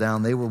fell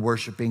down. They were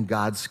worshiping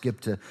God."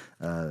 Skip to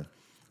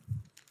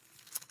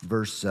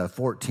verse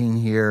 14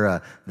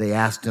 here. They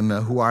asked him,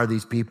 "Who are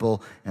these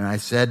people?" And I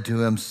said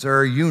to him,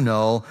 "Sir, you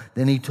know."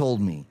 Then he told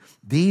me,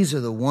 "These are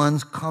the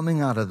ones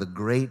coming out of the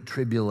great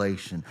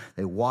tribulation.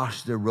 They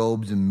washed their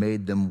robes and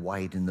made them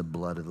white in the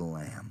blood of the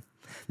Lamb."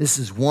 This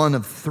is one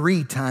of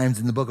 3 times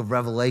in the book of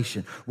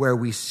Revelation where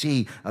we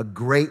see a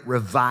great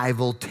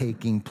revival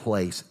taking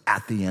place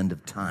at the end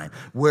of time,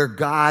 where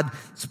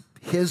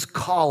His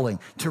calling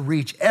to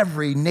reach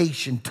every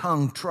nation,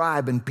 tongue,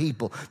 tribe, and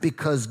people,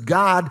 because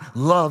God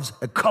loves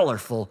a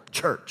colorful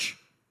church.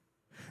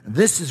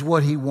 This is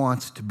what he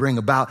wants to bring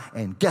about,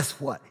 and guess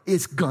what?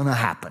 It's gonna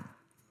happen.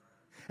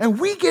 And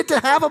we get to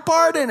have a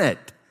part in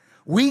it.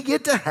 We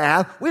don't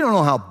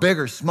know how big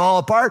or small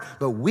a part,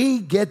 but we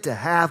get to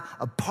have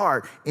a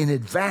part in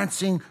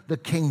advancing the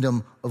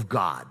kingdom of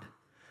God.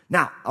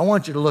 Now, I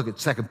want you to look at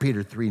 2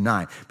 Peter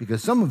 3:9,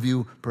 because some of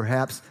you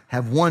perhaps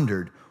have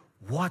wondered,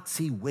 what's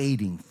he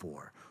waiting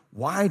for?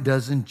 Why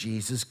doesn't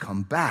Jesus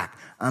come back?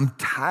 I'm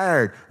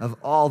tired of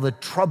all the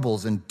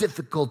troubles and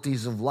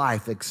difficulties of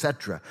life,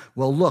 etc.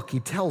 Well, look, he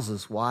tells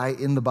us why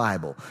in the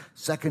Bible.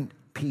 2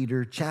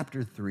 Peter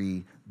chapter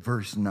 3,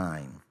 verse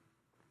 9.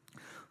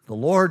 "The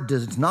Lord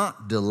does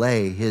not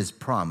delay his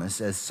promise,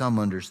 as some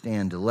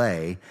understand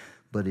delay,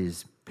 but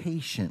is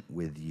patient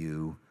with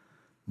you,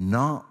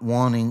 not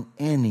wanting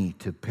any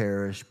to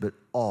perish, but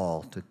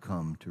all to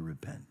come to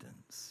repentance."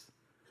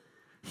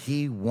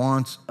 He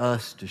wants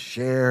us to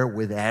share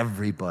with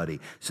everybody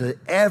so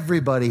that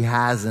everybody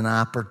has an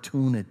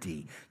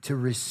opportunity to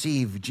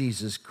receive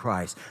Jesus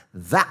Christ.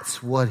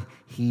 That's what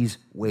he's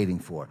waiting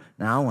for.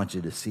 Now, I want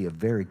you to see a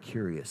very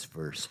curious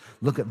verse.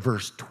 Look at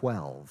verse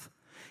 12.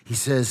 He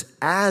says,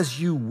 "As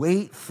you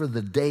wait for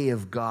the day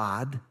of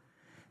God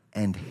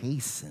and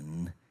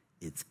hasten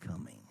its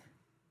coming."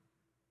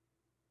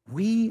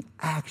 We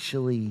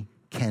actually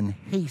can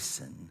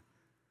hasten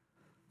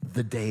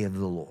the day of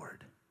the Lord.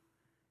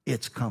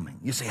 It's coming.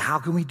 You say, how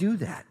can we do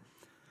that?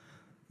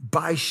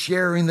 By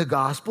sharing the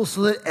gospel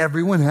so that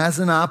everyone has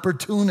an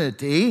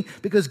opportunity,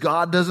 because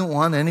God doesn't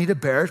want any to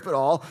perish, but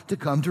all to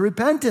come to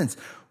repentance.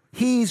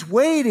 He's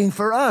waiting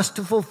for us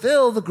to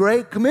fulfill the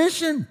Great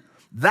Commission.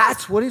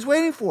 That's what he's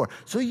waiting for.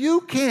 So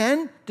you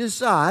can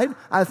decide,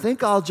 I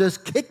think I'll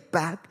just kick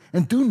back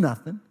and do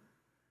nothing,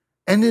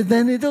 and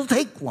then it'll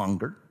take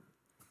longer,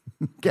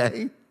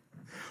 okay?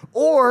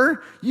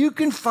 Or you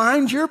can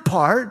find your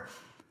part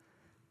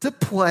to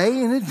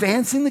play in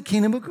advancing the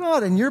kingdom of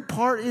God. And your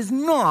part is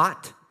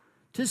not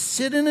to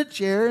sit in a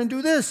chair and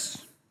do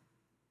this.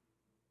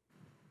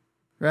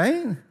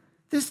 Right?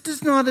 This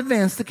does not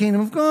advance the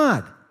kingdom of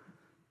God.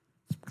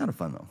 It's kind of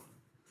fun, though.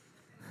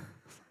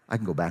 I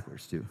can go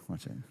backwards, too.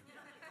 Watch that. You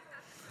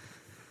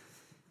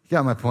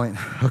got my point?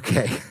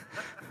 Okay.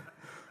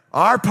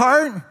 Our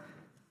part,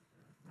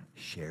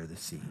 share the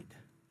seed.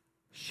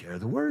 Share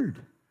the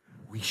word.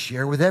 We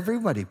share with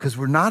everybody because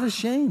we're not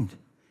ashamed.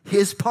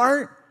 His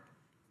part,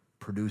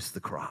 produce the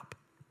crop.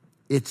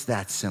 It's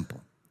that simple.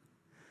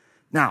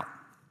 Now,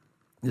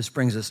 this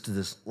brings us to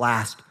this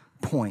last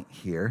point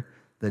here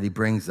that he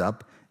brings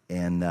up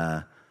in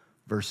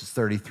verses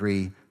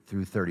 33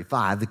 through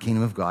 35. The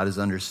kingdom of God is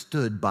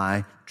understood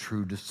by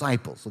true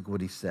disciples. Look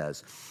what he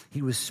says.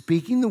 "He was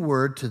speaking the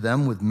word to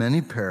them with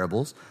many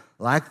parables,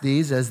 like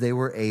these as they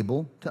were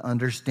able to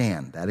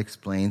understand." That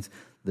explains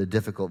the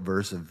difficult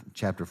verse of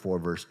chapter 4,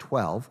 verse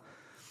 12.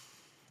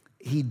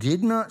 "He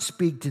did not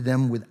speak to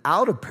them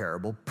without a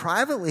parable.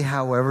 Privately,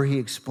 however, he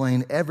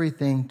explained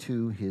everything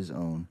to his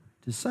own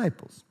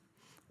disciples."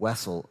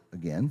 Wessel,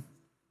 again,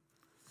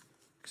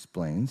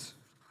 explains.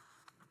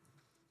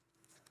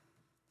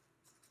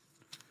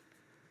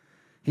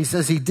 He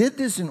says, "He did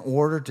this in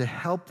order to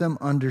help them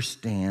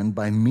understand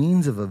by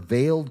means of a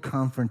veiled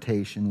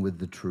confrontation with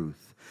the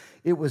truth.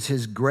 It was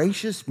his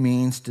gracious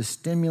means to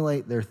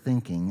stimulate their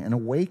thinking and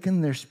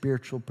awaken their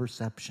spiritual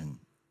perception.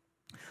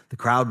 The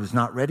crowd was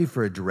not ready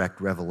for a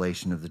direct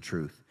revelation of the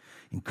truth.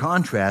 In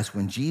contrast,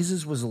 when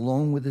Jesus was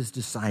alone with his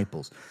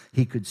disciples,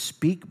 he could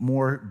speak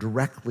more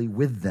directly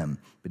with them,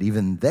 but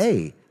even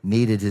they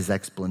needed his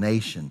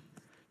explanation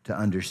to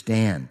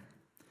understand.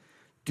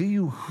 Do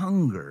you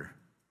hunger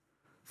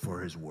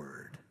for his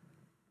word?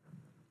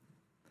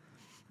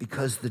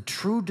 Because the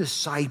true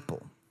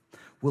disciple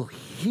will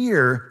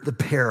hear the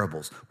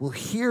parables, will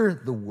hear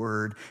the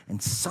word,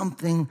 and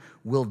something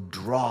will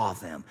draw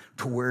them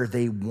to where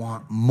they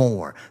want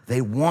more.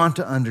 They want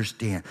to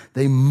understand.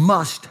 They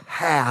must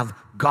have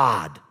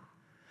God.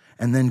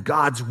 And then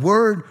God's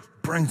word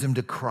brings them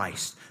to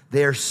Christ.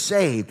 They're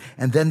saved,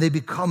 and then they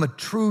become a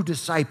true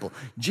disciple.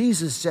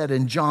 Jesus said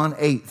in John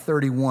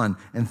 8:31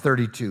 and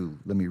 32,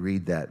 let me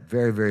read that,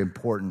 very, very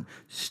important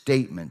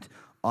statement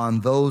on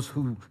those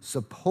who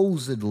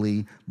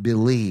supposedly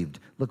believed.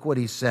 Look what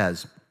he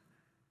says.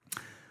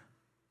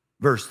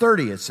 Verse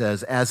 30, it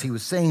says, as he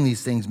was saying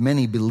these things,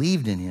 many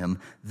believed in him.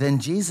 Then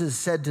Jesus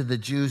said to the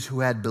Jews who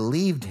had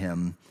believed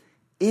him,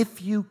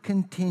 if you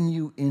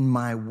continue in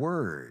my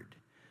word,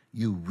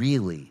 you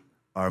really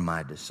are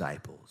my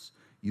disciples.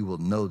 You will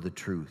know the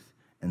truth,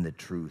 and the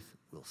truth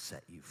will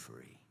set you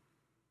free.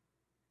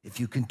 If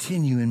you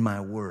continue in my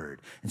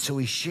word. And so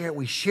we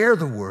share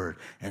the word,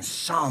 and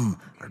some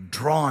are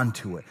drawn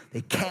to it.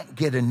 They can't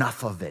get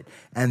enough of it,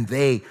 and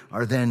they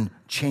are then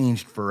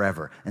changed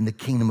forever, and the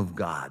kingdom of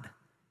God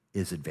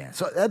is advanced.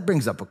 So that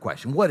brings up a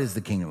question. What is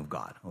the kingdom of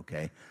God?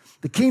 Okay.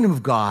 The kingdom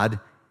of God,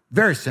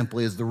 very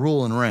simply, is the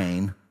rule and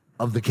reign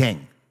of the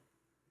king.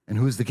 And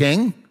who's the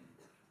king?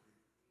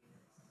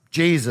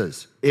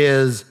 Jesus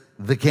is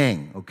the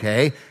king,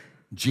 okay?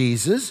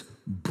 Jesus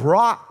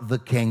brought the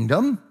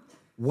kingdom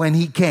when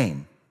he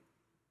came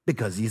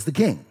because he's the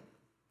king.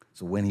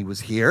 So when he was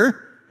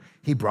here,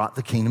 he brought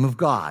the kingdom of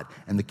God,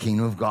 and the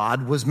kingdom of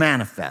God was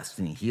manifest,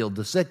 and he healed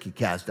the sick, he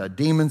cast out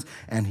demons,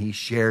 and he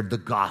shared the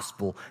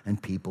gospel,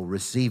 and people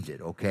received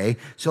it, okay?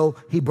 So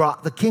he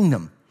brought the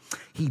kingdom.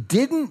 He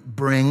didn't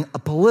bring a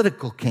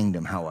political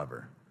kingdom,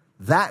 however.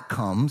 That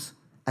comes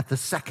at the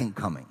second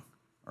coming,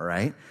 all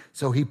right?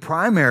 So we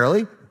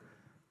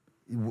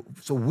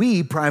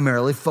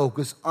primarily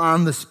focus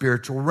on the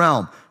spiritual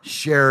realm,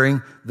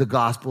 sharing the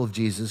gospel of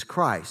Jesus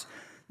Christ.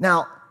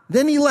 Now,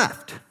 then he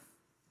left,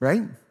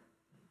 right?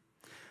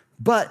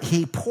 But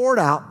he poured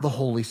out the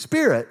Holy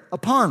Spirit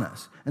upon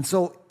us. And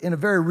so in a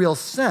very real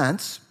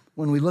sense,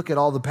 when we look at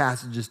all the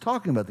passages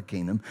talking about the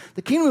kingdom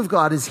of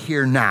God is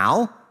here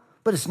now,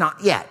 but it's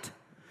not yet.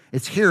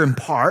 It's here in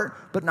part,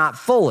 but not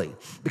fully,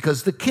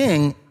 because the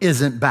king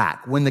isn't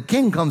back. When the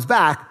king comes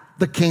back,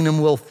 the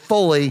kingdom will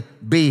fully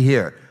be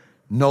here.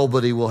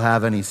 Nobody will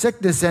have any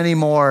sickness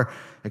anymore,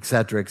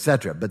 etc.,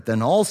 etc. But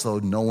then also,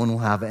 no one will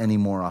have any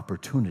more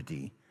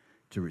opportunity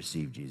to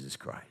receive Jesus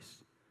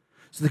Christ.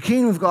 So the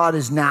kingdom of God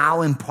is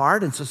now in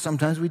part, and so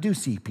sometimes we do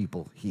see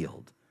people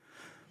healed.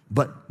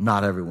 But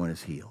not everyone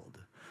is healed.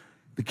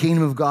 The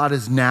kingdom of God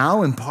is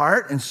now in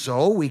part, and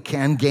so we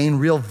can gain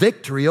real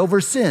victory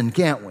over sin,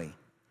 can't we?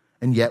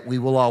 And yet we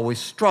will always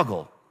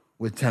struggle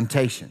with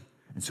temptation.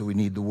 And so we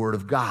need the word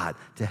of God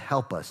to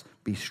help us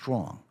be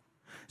strong.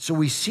 So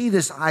we see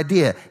this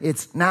idea.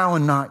 It's now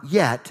and not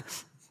yet.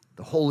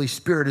 The Holy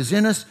Spirit is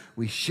in us.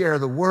 We share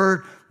the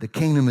word. The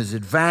kingdom is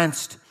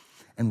advanced.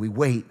 And we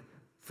wait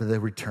for the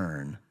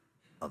return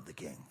of the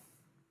king.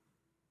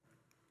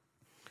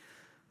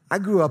 I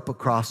grew up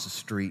across the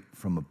street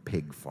from a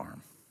pig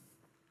farm.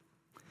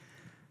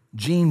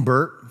 Gene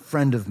Burt,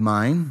 friend of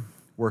mine,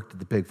 worked at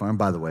the pig farm,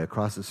 by the way,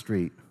 across the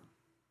street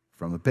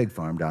from a pig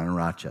farm down in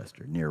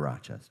Rochester, near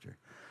Rochester.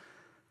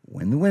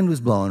 When the wind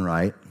was blowing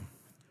right,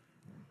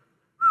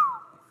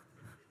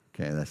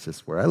 okay, that's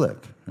just where I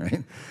lived,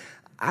 right?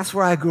 That's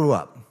where I grew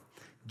up.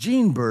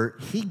 Gene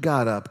Burt, he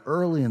got up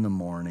early in the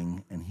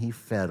morning and he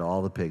fed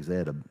all the pigs. They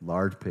had a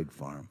large pig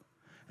farm.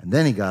 And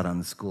then he got on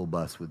the school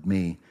bus with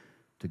me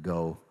to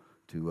go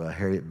to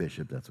Harriet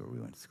Bishop. That's where we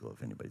went to school,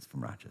 if anybody's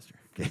from Rochester.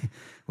 Okay.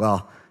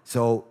 Well,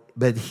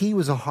 but he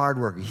was a hard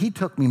worker. He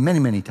took me many,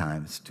 many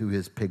times to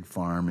his pig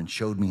farm and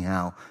showed me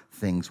how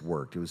things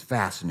worked. It was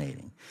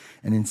fascinating.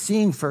 And in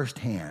seeing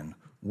firsthand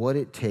what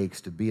it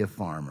takes to be a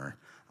farmer,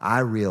 I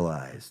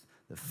realized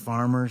that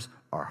farmers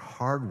are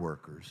hard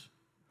workers.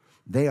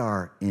 They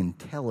are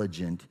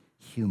intelligent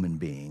human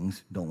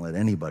beings. Don't let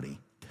anybody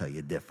tell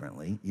you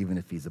differently, even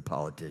if he's a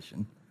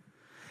politician.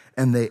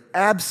 And they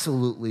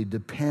absolutely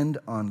depend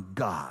on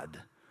God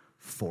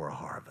for a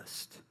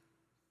harvest.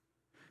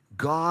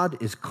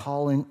 God is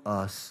calling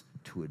us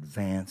to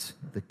advance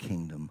the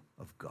kingdom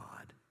of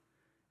God.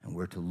 And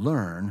we're to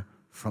learn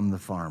from the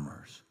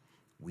farmers.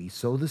 We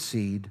sow the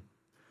seed,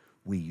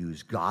 we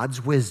use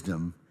God's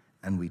wisdom,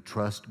 and we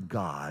trust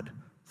God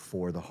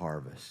for the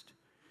harvest.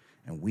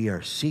 And we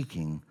are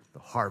seeking the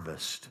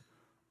harvest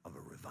of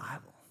a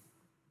revival.